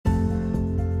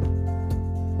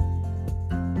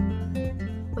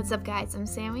What's up, guys? I'm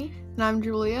Sammy. And I'm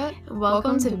Juliet.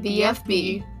 Welcome to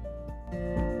BFB.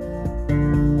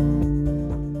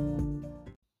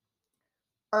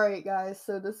 Alright, guys,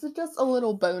 so this is just a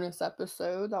little bonus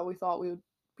episode that we thought would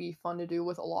be fun to do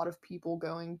with a lot of people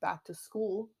going back to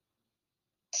school.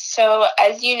 So,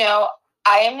 as you know,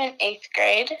 I am in 8th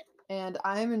grade. And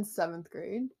I am in 7th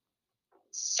grade.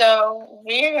 So,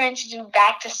 we're going to do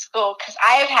back to school because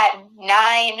I have had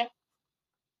 9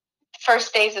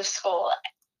 first days of school.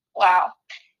 Wow.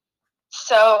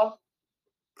 So,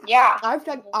 yeah.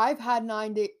 I've had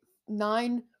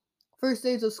 9 first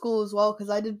days of school as well because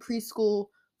I did preschool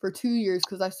for 2 years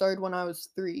because I started when I was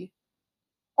 3.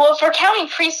 Well, if we're counting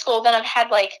preschool, then I've had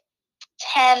like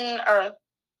 10 or...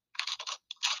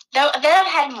 No, then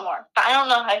I've had more, but I don't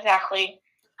know exactly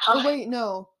how... Oh, wait,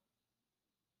 no.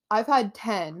 I've had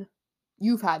 10.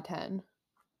 You've had 10.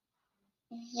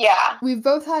 Yeah. We've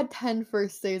both had 10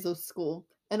 first days of school.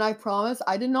 And I promise,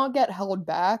 I did not get held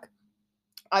back.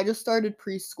 I just started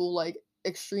preschool, like,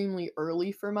 extremely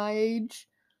early for my age.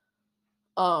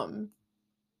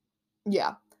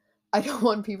 Yeah. I don't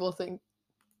want people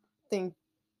thinking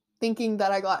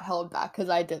that I got held back, because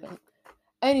I didn't.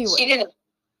 Anyway. She didn't.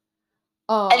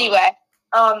 Anyway,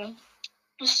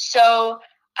 so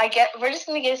we're just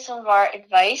gonna give some of our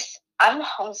advice. I'm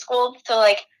homeschooled, so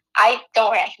like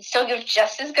don't worry, I can still give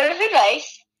just as good of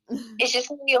advice. It's just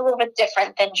gonna be a little bit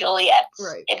different than Juliet's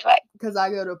advice. Because I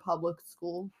go to public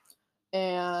school,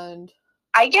 and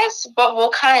I guess what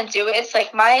we'll kind of do is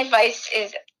like my advice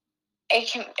is,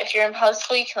 if you're in public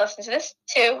school, you can listen to this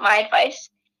too. My advice,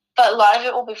 but a lot of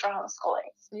it will be for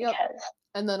homeschoolers. Yep.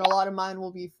 And then a lot of mine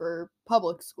will be for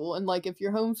public school. And, like, if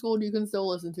you're homeschooled, you can still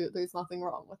listen to it. There's nothing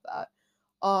wrong with that.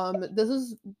 This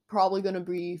is probably going to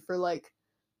be for, like,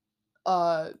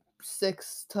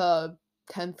 6th to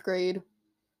 10th grade.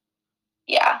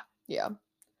 Yeah. Yeah.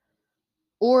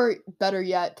 Or, better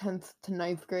yet, 10th to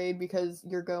 9th grade, because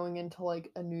you're going into,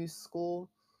 like, a new school.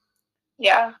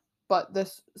 Yeah. But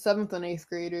this 7th and 8th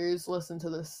graders listen to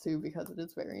this, too, because it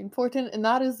is very important. And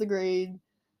that is the grade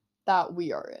that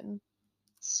we are in.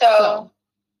 So,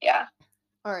 yeah.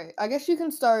 Alright, I guess you can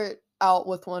start out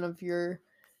with one of your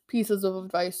pieces of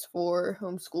advice for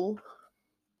homeschool.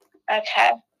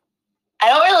 Okay. I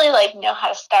don't really, know how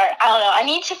to start. I don't know. I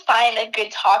need to find a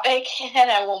good topic, and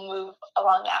then I will move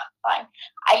along that line.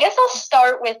 I guess I'll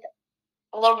start with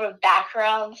a little bit of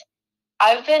background.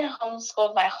 I've been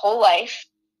homeschooled my whole life,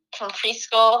 from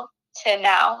preschool to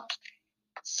now.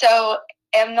 So,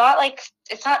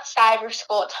 it's not cyber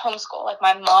school, it's homeschool. Like,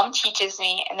 my mom teaches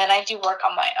me, and then I do work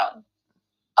on my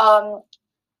own.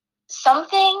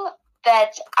 Something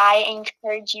that I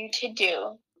encourage you to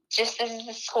do, just this is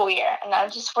the school year, and I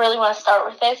just really want to start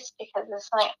with this because it's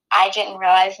something I didn't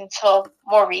realize until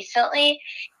more recently,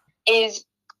 is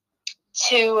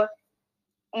to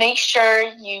make sure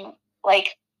you,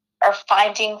 are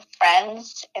finding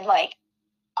friends in,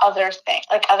 other things,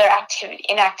 other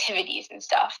activities and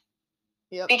stuff.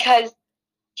 Yep. Because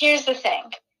here's the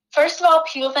thing. First of all,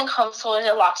 people think homeschoolers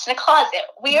are locked in a closet.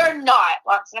 We are not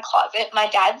locked in a closet. My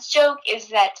dad's joke is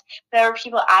that whenever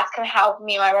people ask him how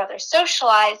me and my brother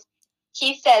socialize,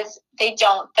 he says they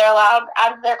don't. They're allowed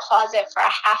out of their closet for a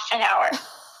half an hour.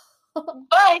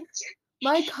 But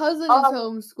my cousin is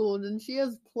homeschooled, and she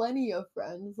has plenty of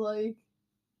friends.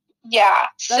 Yeah.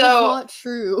 That is not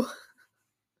true.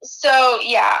 So,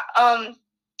 yeah.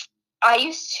 I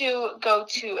used to go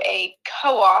to a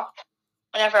co-op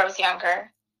whenever I was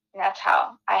younger. And that's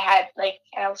how I had,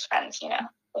 I was friends,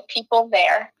 with people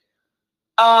there.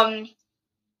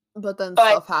 But then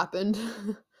stuff happened.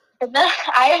 But then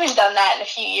I haven't done that in a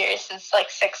few years, since,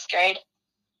 6th grade.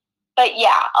 But,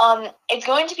 yeah, it's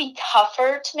going to be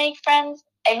tougher to make friends.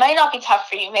 It might not be tough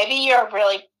for you. Maybe you're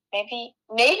maybe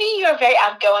you're a very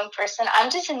outgoing person. I'm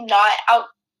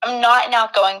not an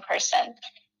outgoing person.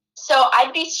 So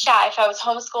I'd be shy if I was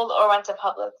homeschooled or went to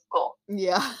public school.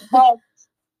 Yeah. But,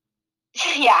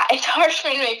 yeah, it's hard for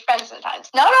me to make friends sometimes.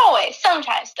 Not always,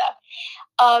 sometimes though.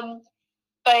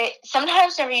 But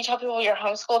sometimes whenever you tell people you're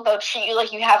homeschooled, they'll treat you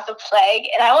like you have the plague.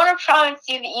 And I want to promise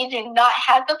you that you do not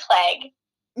have the plague.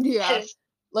 Yeah.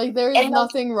 There is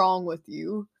nothing wrong with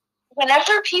you.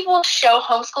 Whenever people show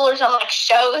homeschoolers on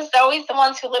shows, they're always the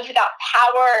ones who live without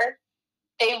power.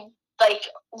 They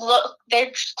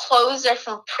their clothes are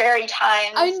from Prairie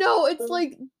Times. I know, it's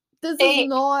this is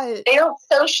not. They don't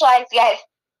socialize, guys.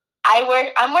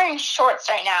 I'm wearing shorts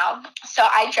right now, so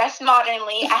I dress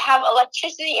modernly. I have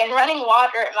electricity and running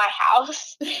water at my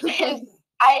house. And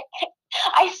I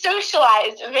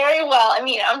socialize very well. I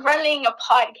mean, I'm running a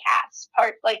podcast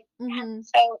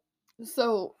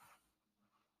So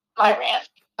my rant.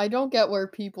 I don't get where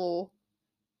people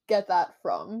get that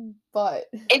from, but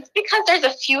It's because there's a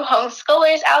few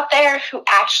homeschoolers out there who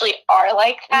actually are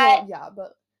like that. well, yeah,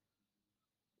 but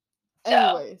So.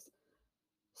 anyways,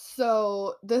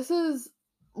 so this is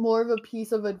more of a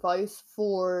piece of advice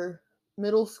for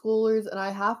middle schoolers, and I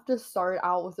have to start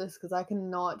out with this because I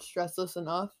cannot stress this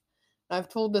enough. I've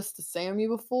told this to Sammy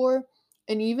before,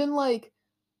 and even like,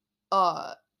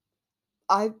 I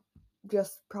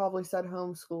just probably said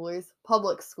homeschoolers,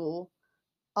 public school.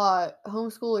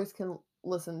 Homeschoolers can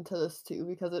listen to this too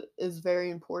because it is very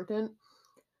important.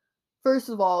 First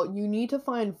of all, you need to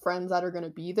find friends that are going to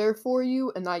be there for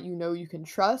you and that you know you can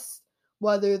trust.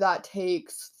 Whether that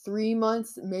takes 3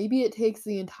 months, maybe it takes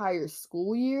the entire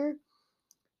school year,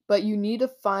 but you need to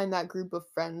find that group of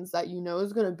friends that you know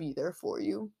is going to be there for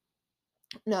you.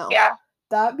 Now, Yeah.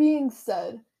 that being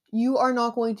said, you are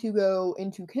not going to go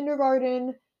into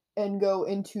kindergarten and go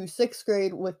into 6th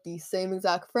grade with the same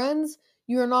exact friends.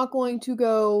 You are not going to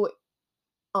go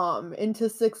into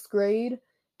 6th grade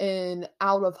and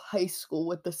out of high school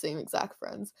with the same exact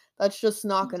friends. That's just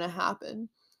not going to happen.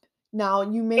 Now,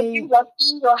 you If you're may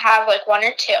lucky, you'll have like 1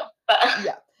 or 2. But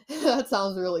yeah, that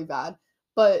sounds really bad,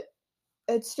 but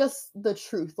it's just the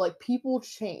truth. Like, people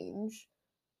change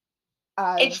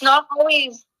it's as not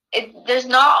always. There's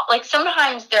not like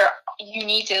sometimes you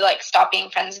need to like stop being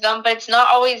friends with them, but it's not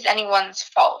always anyone's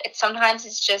fault. Sometimes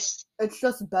it's just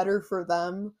better for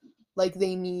them. Like,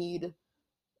 they need,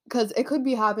 because it could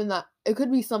be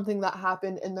something that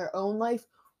happened in their own life,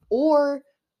 or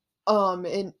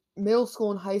in middle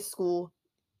school and high school,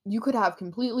 you could have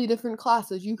completely different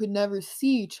classes. You could never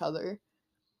see each other.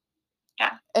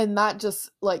 Yeah. And that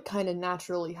just like kind of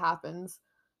naturally happens.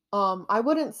 I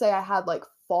wouldn't say I had like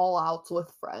fallouts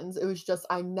with friends. It was just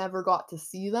I never got to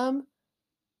see them.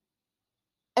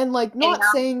 And like, not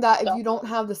now saying that if don't. you don't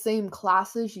have the same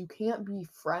classes, you can't be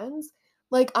friends.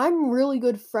 Like, I'm really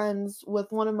good friends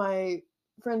with one of my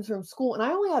friends from school, and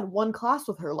I only had one class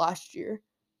with her last year.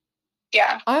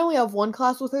 Yeah. I only have one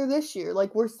class with her this year.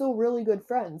 Like, we're still really good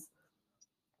friends.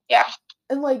 Yeah.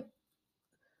 And like,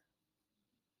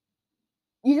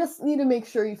 you just need to make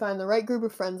sure you find the right group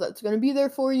of friends that's going to be there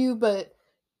for you, but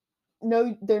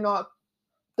no,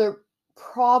 they're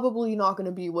probably not going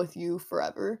to be with you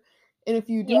forever. And if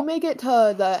you do make it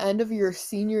to the end of your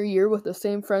senior year with the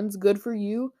same friends, good for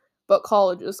you, but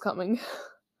college is coming.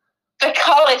 But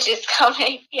college is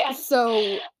coming, yes.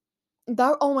 So,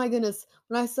 that, oh my goodness,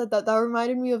 when I said that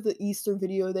reminded me of the Easter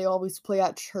video they always play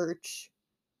at church.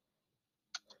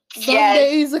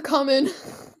 Sundays are coming.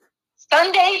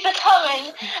 Sundays are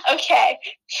coming. Okay,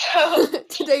 so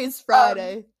today's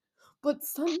Friday, but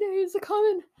Sundays are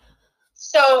coming.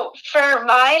 So for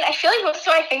mine, I feel like most of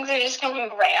my things are just going to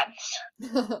be rants.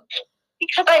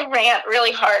 Because I rant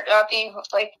really hard about being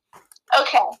like,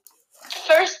 okay,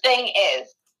 first thing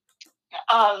is,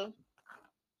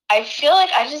 I feel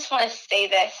like I just want to say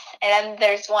this, and then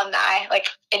there's one that I like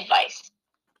advice.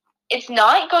 It's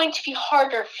not going to be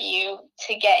harder for you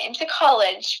to get into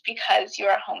college because you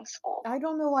are homeschooled. I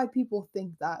don't know why people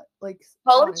think that. Like,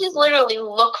 colleges literally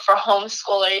look for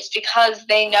homeschoolers because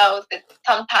they know that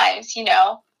sometimes,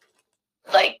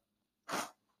 like,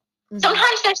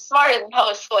 sometimes they're smarter than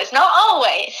public schools. Not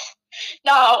always,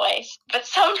 but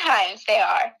sometimes they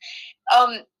are.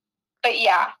 But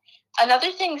yeah,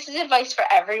 another thing, this is advice for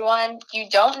everyone. You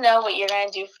don't know what you're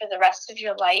going to do for the rest of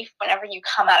your life whenever you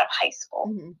come out of high school.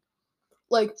 Mm-hmm.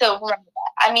 Like, so remember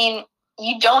that. I mean,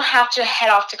 you don't have to head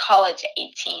off to college at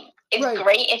 18. It's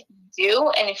great if you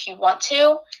do and if you want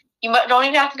to. You don't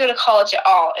even have to go to college at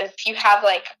all if you have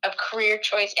like a career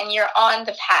choice and you're on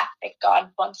the path that God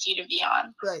wants you to be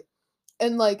on. Right.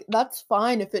 And like, that's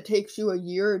fine if it takes you a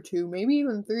year or 2, maybe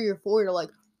even 3 or 4 to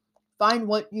like find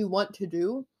what you want to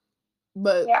do.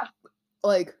 But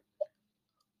like,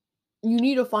 you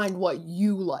need to find what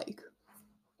you like.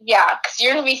 Yeah, because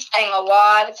you're going to be spending a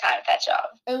lot of time at that job.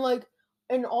 And like,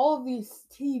 in all of these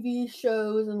TV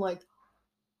shows and like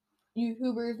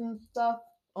YouTubers and stuff,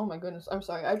 oh my goodness, I'm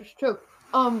sorry, I just choked.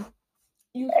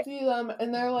 You see them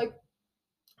and they're like,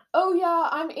 oh yeah,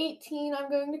 I'm 18, I'm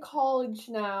going to college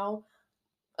now.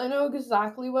 I know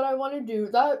exactly what I want to do.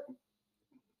 That,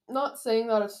 not saying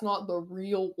that it's not the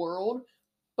real world,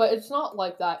 but it's not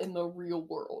like that in the real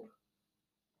world.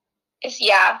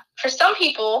 For some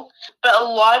people, but a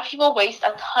lot of people waste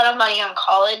a ton of money on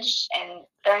college and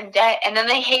they're in debt and then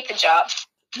they hate the job.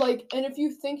 Like, and if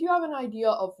you think you have an idea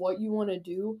of what you want to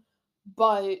do,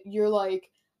 but you're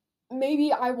like,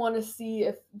 maybe I want to see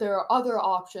if there are other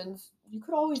options, you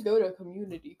could always go to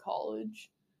community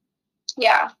college.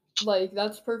 Yeah. Like,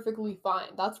 that's perfectly fine.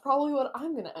 That's probably what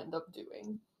I'm going to end up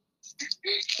doing.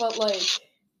 But, like,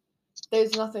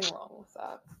 there's nothing wrong with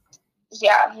that.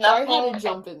 Yeah, Sorry, I had nothing. to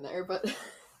jump in there, but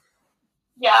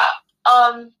Yeah.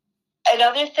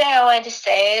 Another thing I wanted to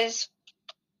say is,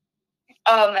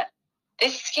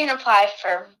 this can apply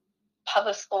for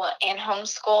public school and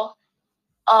homeschool.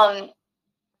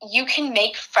 You can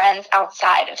make friends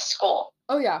outside of school.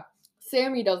 oh yeah,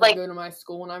 Sammy doesn't Like- go to my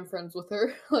school, and I'm friends with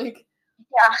her. Like,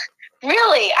 Yeah,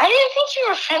 really? I didn't think you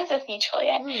were friends with me,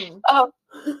 Juliet.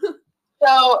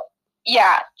 So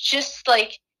yeah, just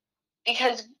like,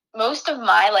 because most of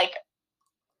my like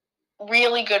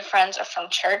really good friends are from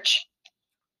church.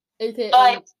 AKA,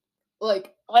 But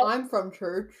like, what? I'm from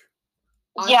church.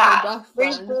 I'm Yeah, her best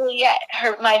where's friend. Juliet?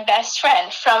 My best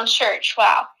friend from church.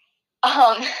 Wow.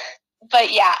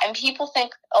 But yeah, and people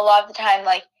think a lot of the time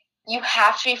like you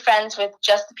have to be friends with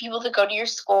just the people that go to your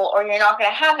school, or you're not going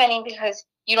to have any because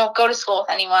you don't go to school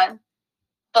with anyone.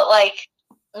 But like,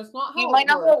 That's not how you it might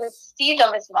not be able to works. see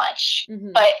them as much,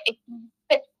 Mhm. but if you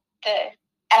put the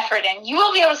effort in, you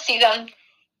will be able to see them,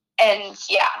 and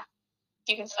yeah,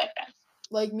 you can still make friends.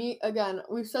 Like me, again,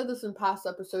 we've said this in past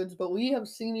episodes, but we have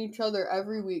seen each other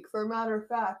every week. For a matter of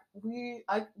fact,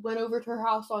 I went over to her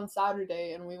house on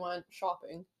Saturday and we went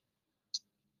shopping.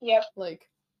 Yep. Like,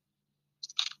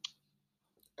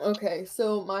 okay,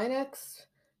 so my next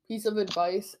piece of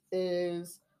advice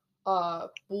is,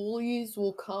 bullies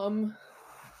will come.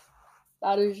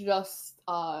 That is just,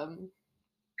 a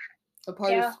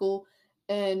part of Yeah. school.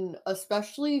 And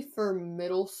especially for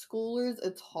middle schoolers,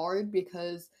 it's hard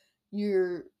because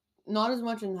you're not as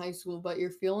much in high school, but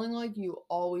you're feeling like you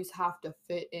always have to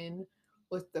fit in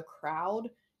with the crowd.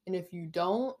 And if you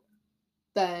don't,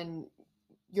 then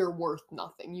you're worth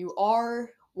nothing. You are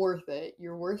worth it.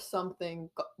 You're worth something.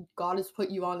 God has put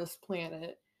you on this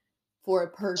planet for a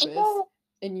purpose,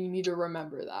 and you need to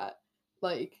remember that.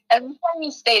 Like, every time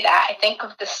you say that, I think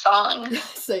of the song.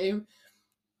 same.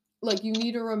 Like, you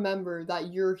need to remember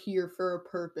that you're here for a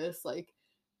purpose. Like,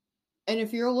 and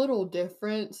if you're a little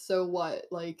different, so what?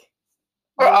 Like,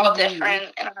 We're you're all you.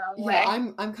 different in our own way.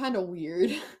 Yeah, I'm kind of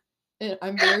weird, and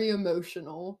I'm very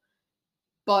emotional.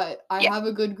 But I have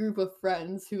a good group of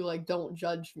friends who like don't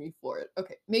judge me for it.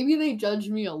 Okay, maybe they judge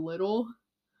me a little,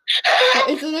 but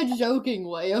it's in a joking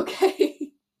way, okay?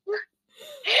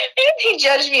 He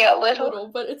judged me a little.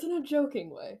 But it's in a joking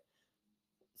way.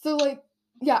 So like,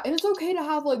 yeah, and it's okay to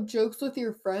have like jokes with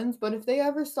your friends, but if they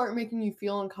ever start making you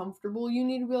feel uncomfortable, you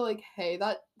need to be like, hey,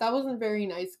 that wasn't very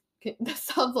nice. That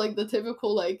sounds like the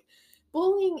typical like,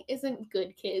 bullying isn't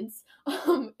good, kids.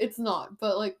 It's not,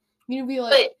 but like, you need to be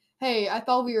like, hey, I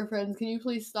thought we were friends. Can you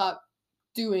please stop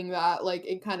doing that? Like,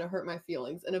 it kind of hurt my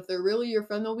feelings. And if they're really your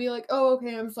friend, they'll be like, oh,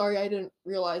 okay, I'm sorry, I didn't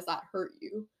realize that hurt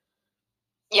you.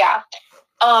 Yeah.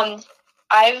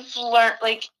 I've learned,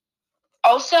 like,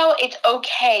 also, it's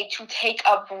okay to take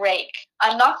a break.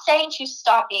 I'm not saying to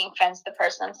stop being friends with the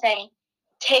person. I'm saying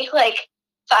take, like,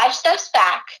 5 steps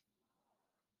back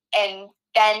and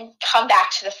then come back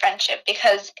to the friendship.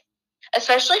 Because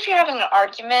especially if you're having an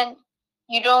argument,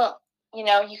 you don't,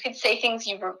 you could say things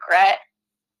you regret.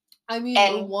 I mean,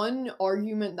 the one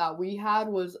argument that we had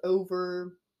was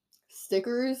over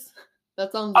stickers.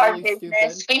 That sounds Our really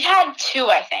business. stupid. We've had 2,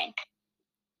 I think.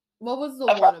 What was the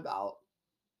one about?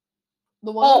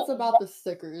 The one that's about the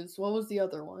stickers. What was the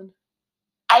other one?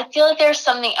 I feel like there's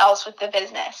something else with the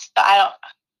business, but I don't.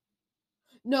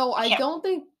 No, I don't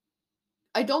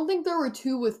think there were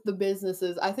 2 with the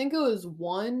businesses. I think it was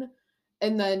 1,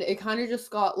 and then it kind of just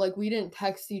got like we didn't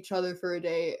text each other for a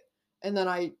day, and then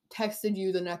I texted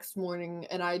you the next morning,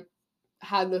 and I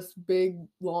had this big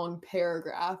long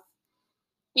paragraph.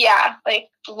 Yeah, like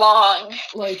long.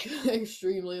 Like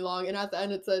extremely long, and at the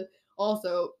end it said,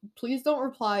 also, please don't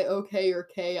reply okay or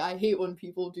K. I hate when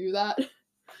people do that.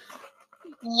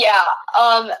 Yeah.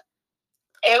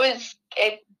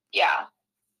 Yeah.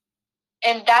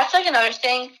 And that's like another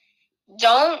thing.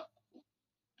 I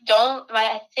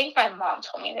think my mom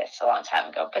told me this a long time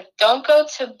ago, but don't go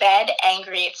to bed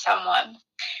angry at someone,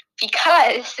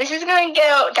 because this is going to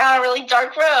go down a really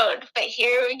dark road. But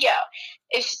here we go.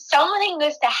 If something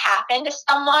was to happen to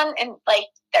someone in like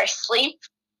their sleep,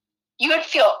 you would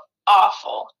feel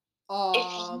awful.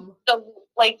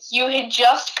 If you had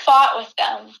just fought with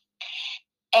them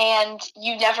and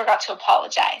you never got to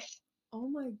apologize. Oh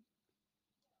my.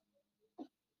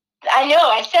 I know,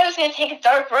 I said I was going to take a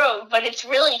dark road, but it's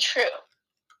really true.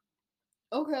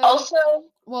 Okay. Also,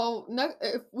 well,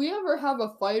 if we ever have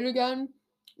a fight again,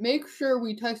 make sure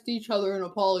we text each other and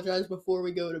apologize before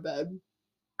we go to bed.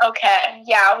 Okay,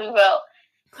 yeah, we will.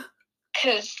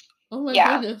 'Cause, oh my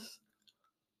goodness.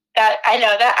 I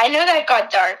know that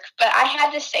got dark, but I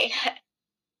had to say that.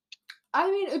 I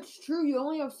mean, it's true. You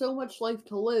only have so much life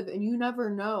to live, and you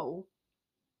never know.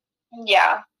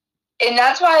 Yeah. And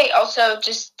that's why also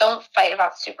just don't fight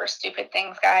about super stupid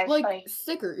things, guys. Like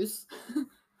stickers.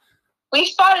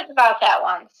 We fought about that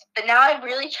once, but now I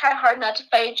really try hard not to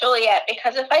fight with Juliet,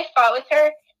 because if I fought with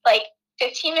her, like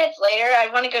 15 minutes later,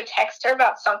 I'd want to go text her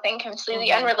about something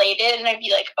completely unrelated, and I'd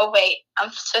be like, oh wait, I'm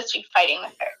supposed to be fighting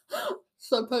with her.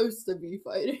 Supposed to be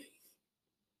fighting.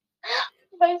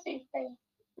 Supposed to be fighting.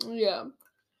 Yeah.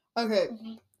 Okay,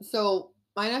 so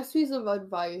my next piece of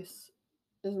advice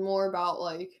is more about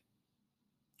like,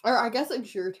 or I guess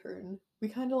it's your turn. We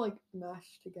kind of like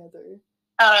mashed together.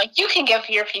 You can give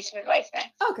your piece of advice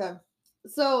next. Okay,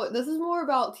 so this is more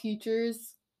about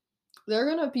teachers. There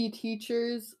are gonna be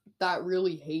teachers that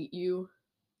really hate you.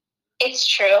 It's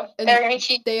true. And They're gonna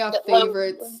teach they have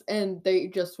favorites and they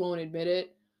just won't admit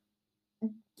it.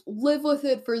 Live with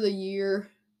it for the year.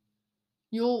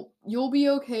 You'll be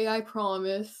okay, I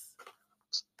promise.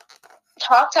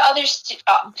 Talk to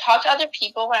other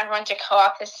people when everyone's at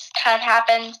co-op. This kind of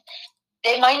happens.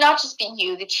 It might not just be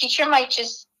you. The teacher might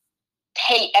just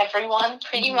hate everyone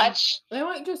pretty much. They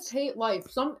might just hate life.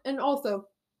 And also,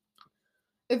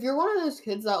 if you're one of those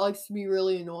kids that likes to be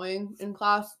really annoying in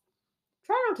class,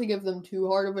 try not to give them too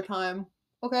hard of a time.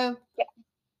 Okay? Yeah.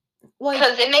 Like,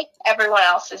 because it makes everyone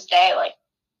else's day like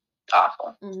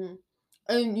awful.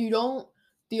 And you don't.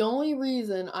 The only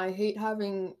reason I hate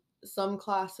having some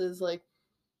classes like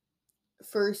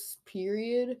first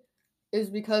period is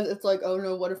because it's like, oh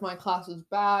no, what if my class is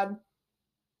bad?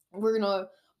 We're gonna,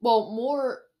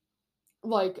 more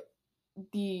like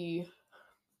the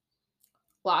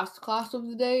last class of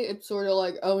the day, it's sort of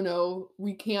like, oh no,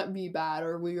 we can't be bad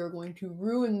or we are going to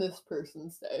ruin this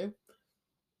person's day.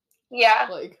 Yeah.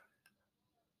 Like.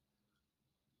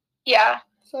 Yeah.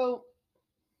 So.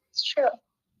 It's true.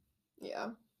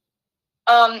 Yeah.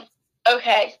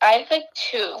 Okay, I have like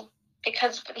two.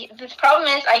 Because the problem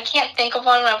is I can't think of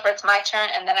one whenever it's my turn,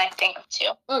 and then I think of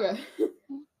two. Okay.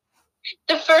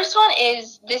 The first one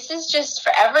is, this is just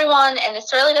for everyone, and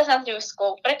this really doesn't have to do with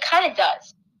school, but it kind of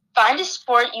does. Find a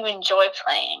sport you enjoy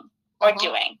playing or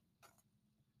doing.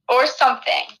 Or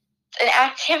something. An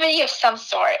activity of some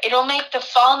sort. It'll make the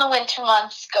fall and the winter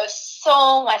months go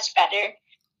so much better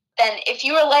than if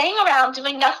you were laying around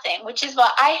doing nothing, which is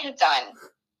what I have done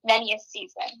many a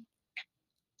season.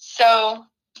 So,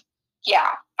 yeah,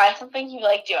 find something you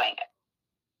like doing.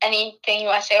 Anything you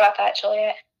want to say about that,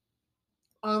 Juliet?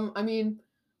 I mean,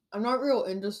 I'm not real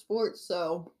into sports,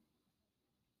 so.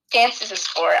 Dance is a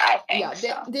sport, I think.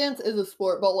 Yeah, dance is a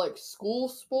sport, but like school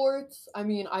sports, I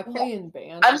mean, I play in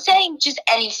band. I'm saying just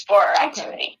any sport or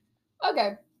activity.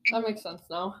 Okay, that makes sense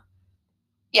now.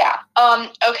 Yeah,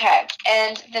 okay,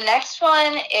 and the next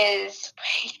one is,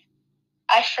 wait,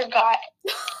 I forgot.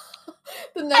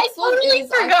 The next one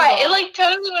is, I forgot. It like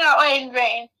totally went out my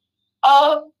brain.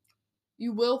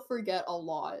 You will forget a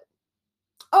lot.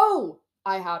 Oh,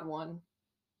 I had one.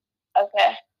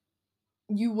 Okay.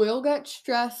 You will get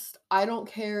stressed. I don't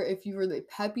care if you were the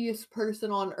peppiest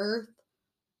person on earth.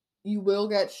 You will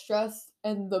get stressed.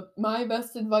 And my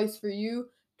best advice for you,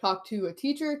 talk to a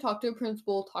teacher, talk to a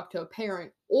principal, talk to a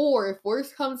parent. Or if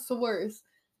worse comes to worse,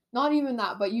 not even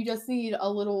that, but you just need a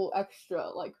little extra,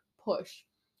 like, push.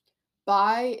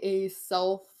 Buy a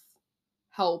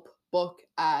self-help book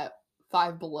at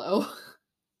Five Below.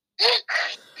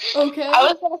 Okay. I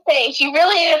was gonna say, if you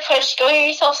really need a push, go get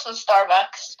yourself some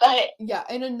Starbucks. But yeah,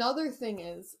 and another thing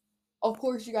is, of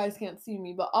course you guys can't see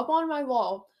me, but up on my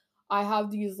wall, I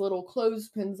have these little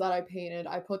clothespins that I painted.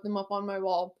 I put them up on my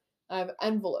wall. I have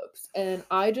envelopes, and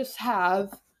I just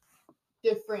have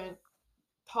different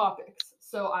topics.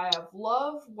 So I have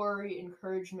love, worry,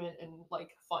 encouragement, and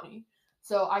like funny.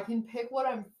 So I can pick what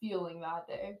I'm feeling that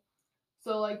day.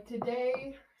 So like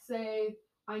today, say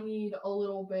I need a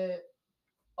little bit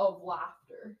of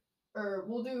laughter, or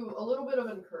we'll do a little bit of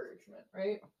encouragement,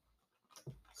 right?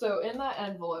 So in that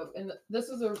envelope, and this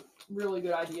is a really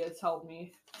good idea, it's helped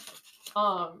me.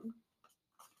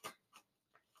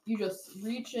 You just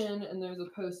reach in and there's a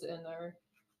post-it in there,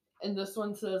 and this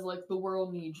one says like, the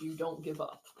world needs you, don't give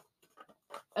up.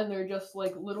 And they're just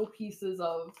like little pieces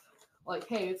of like,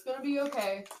 hey, it's gonna be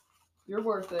okay, you're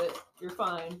worth it, you're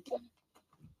fine.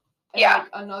 And like,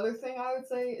 another thing I would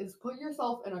say is put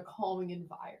yourself in a calming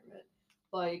environment.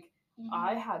 Like,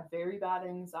 I had very bad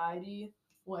anxiety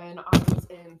when I was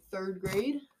in 3rd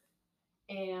grade,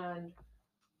 and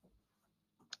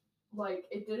like,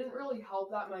 it didn't really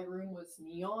help that my room was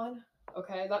neon.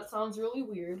 Okay, that sounds really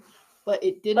weird, but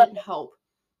it didn't help.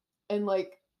 And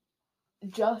like,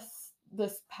 just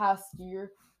this past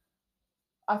year,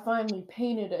 I finally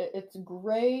painted it. It's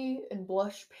gray and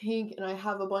blush pink, and I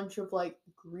have a bunch of like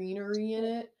greenery in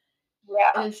it. and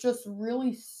Yeah. it's just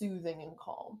really soothing and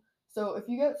calm. So if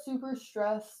you get super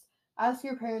stressed, ask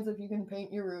your parents if you can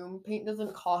paint your room. Paint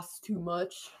doesn't cost too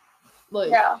much.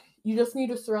 Like, Yeah. you just need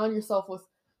to surround yourself with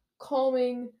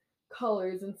calming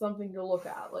colors and something to look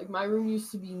at. Like, my room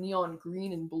used to be neon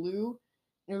green and blue,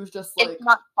 and it was just It's like,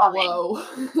 not calming.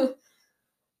 whoa.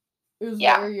 It was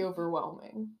Yeah. very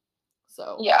overwhelming.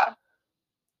 So, Yeah.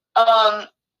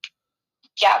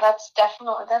 Yeah, that's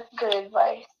good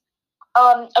advice.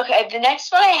 Okay, the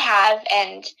next one I have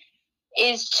and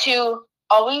is to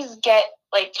always get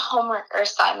like homework or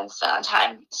assignments done on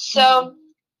time. So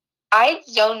I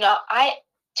do not wow. I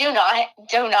do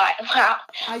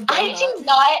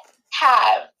not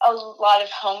have a lot of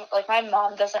homework. Like, my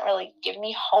mom doesn't really give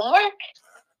me homework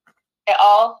at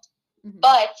all.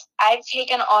 But I've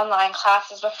taken online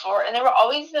classes before, and there were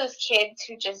always those kids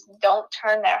who just don't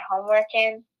turn their homework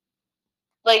in.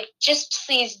 Like, just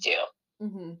please do.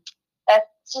 That's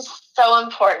just so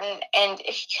important. And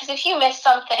because if you miss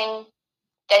something,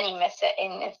 then you miss it,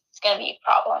 and it's going to be a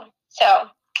problem. So,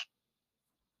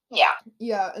 yeah.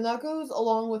 Yeah, and that goes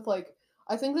along with, like,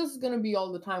 I think this is going to be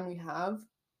all the time we have.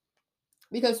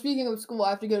 Because speaking of school, I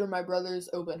have to go to my brother's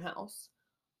open house.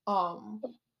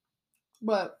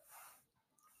 But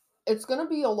it's going to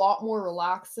be a lot more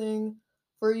relaxing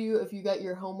for you if you get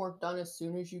your homework done as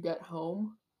soon as you get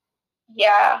home.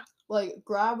 Yeah. Like,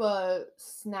 grab a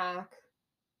snack,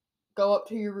 go up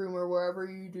to your room or wherever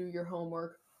you do your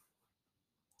homework,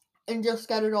 and just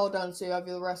get it all done so you have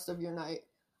the rest of your night.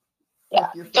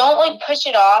 Yeah. Don't, like, push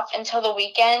it off until the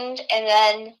weekend, and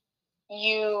then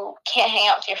you can't hang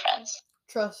out with your friends.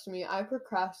 Trust me, I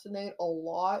procrastinate a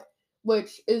lot,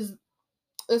 which is,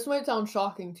 this might sound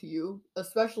shocking to you,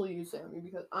 especially you, Sammy,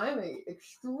 because I'm a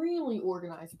extremely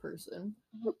organized person.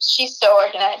 She's so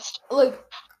organized. Like,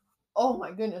 oh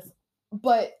my goodness.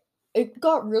 But it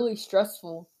got really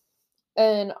stressful,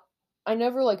 and I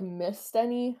never, like, missed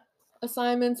any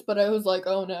assignments, but I was like,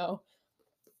 oh no.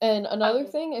 And another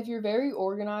thing, if you're very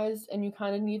organized and you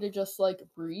kind of need to just, like,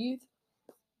 breathe,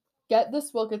 get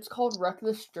this book. It's called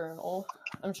Reckless Journal.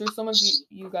 I'm sure some of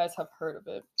you guys have heard of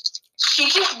it. She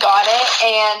just got it,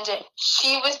 and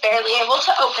she was barely able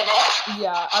to open it.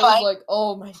 Yeah, I was like,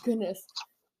 oh my goodness.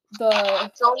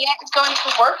 Juliet is going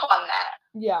to work on that.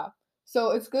 Yeah.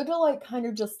 So it's good to, like, kind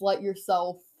of just let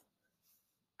yourself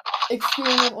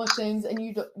experiment with things, and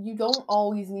you don't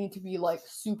always need to be, like,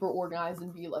 super organized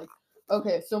and be like,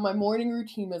 okay, so my morning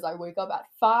routine is I wake up at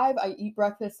 5, I eat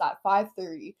breakfast at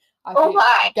 5:30,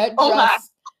 I get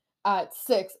dressed at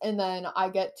 6, and then I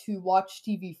get to watch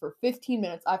TV for 15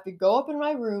 minutes. I have to go up in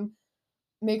my room,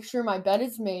 make sure my bed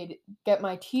is made, get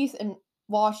my teeth and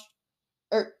washed,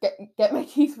 or get my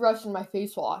teeth brushed and my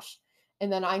face washed,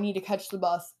 and then I need to catch the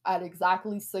bus at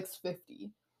exactly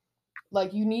 6:50.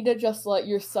 Like, you need to just let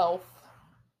yourself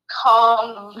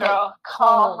calm, girl,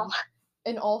 calm.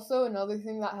 And also, another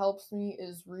thing that helps me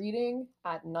is reading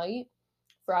at night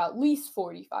for at least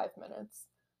 45 minutes.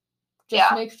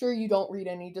 Just make sure you don't read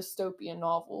any dystopian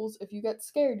novels if you get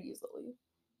scared easily.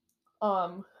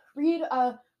 Read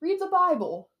the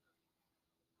Bible.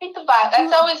 Read the Bible.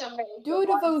 That's always a very good Do a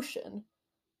devotion.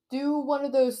 Do one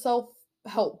of those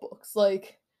self-help books.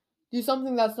 Like, do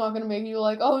something that's not going to make you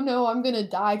like, oh no, I'm going to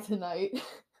die tonight.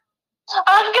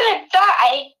 I'm going to die.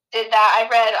 I did that. I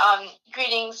read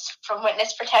Greetings from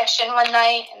Witness Protection one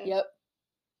night. And yep.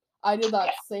 I did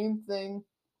that same thing.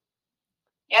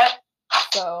 Yep.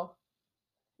 So,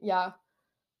 yeah.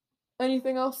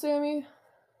 Anything else, Sammy?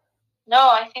 No,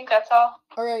 I think that's all.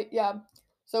 All right, yeah.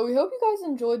 So we hope you guys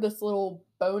enjoyed this little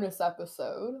bonus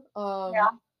episode.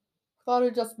 Thought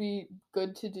it'd just be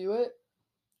good to do it.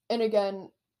 And again,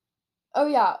 oh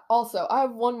yeah, also, I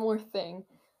have one more thing.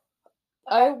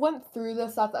 I went through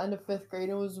this at the end of 5th grade.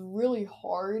 It was really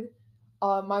hard.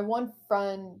 My one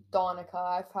friend, Donica,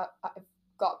 I've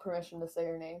got permission to say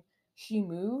her name. She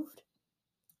moved,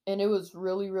 and it was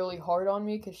really, really hard on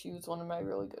me because she was one of my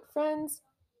really good friends.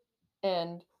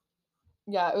 And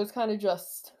yeah, it was kind of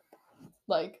just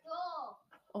like, oh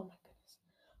my goodness.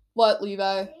 What,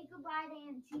 Levi? Say goodbye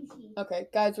to Aunt Tucci. Okay,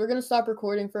 guys, we're gonna stop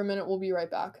recording for a minute. We'll be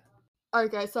right back.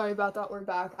 Alright, guys, sorry about that. We're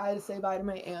back. I had to say bye to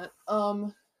my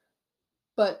aunt.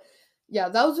 But yeah,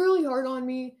 that was really hard on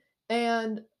me.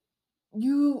 And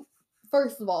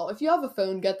first of all, if you have a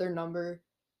phone, get their number.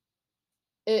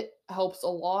 It helps a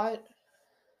lot,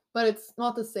 but it's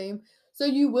not the same. So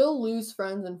you will lose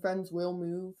friends, and friends will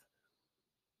move.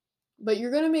 But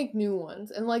you're going to make new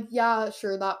ones. And, like, yeah,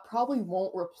 sure, that probably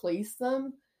won't replace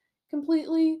them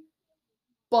completely.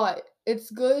 But it's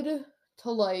good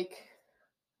to, like,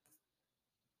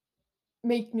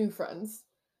 make new friends.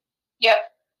 Yep.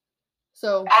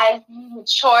 So, as you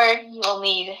mature, you will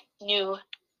need new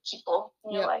people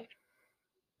in your Yep. life.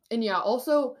 and yeah,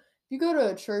 also, if you go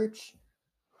to a church,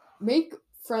 make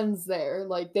friends there.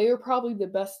 Like, they are probably the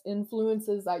best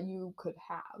influences that you could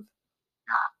have.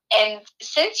 And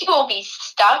since you will be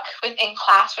stuck in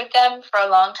class with them for a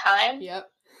long time,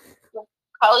 Yep.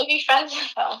 probably be friends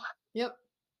with them. Yep.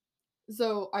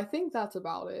 So, I think that's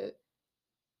about it.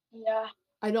 Yeah,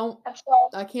 I that's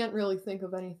all. can't really think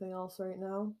of anything else right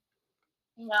now.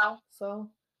 No. So,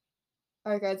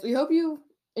 alright, guys, we hope you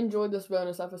enjoyed this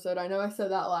bonus episode. I know I said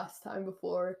that last time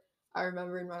before I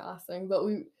remembered my last thing, but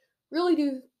we really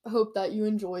do hope that you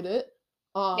enjoyed it.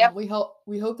 Yep. We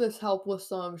hope this helped with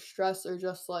some stress or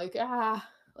just like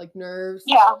nerves.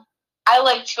 Yeah. I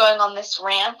liked going on this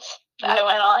rant that I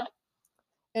went on.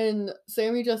 And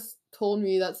Sammy just told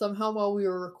me that somehow while we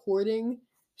were recording,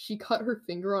 she cut her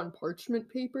finger on parchment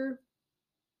paper.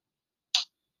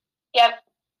 Yep.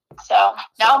 So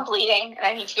now I'm bleeding and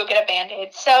I need to go get a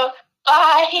Band-Aid. So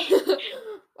bye.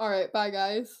 Alright, bye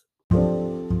guys.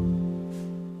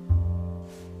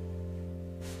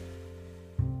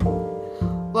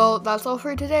 Well, that's all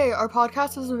for today. Our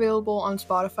podcast is available on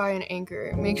Spotify and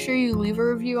Anchor. Make sure you leave a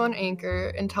review on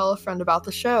Anchor and tell a friend about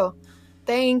the show.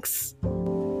 Thanks!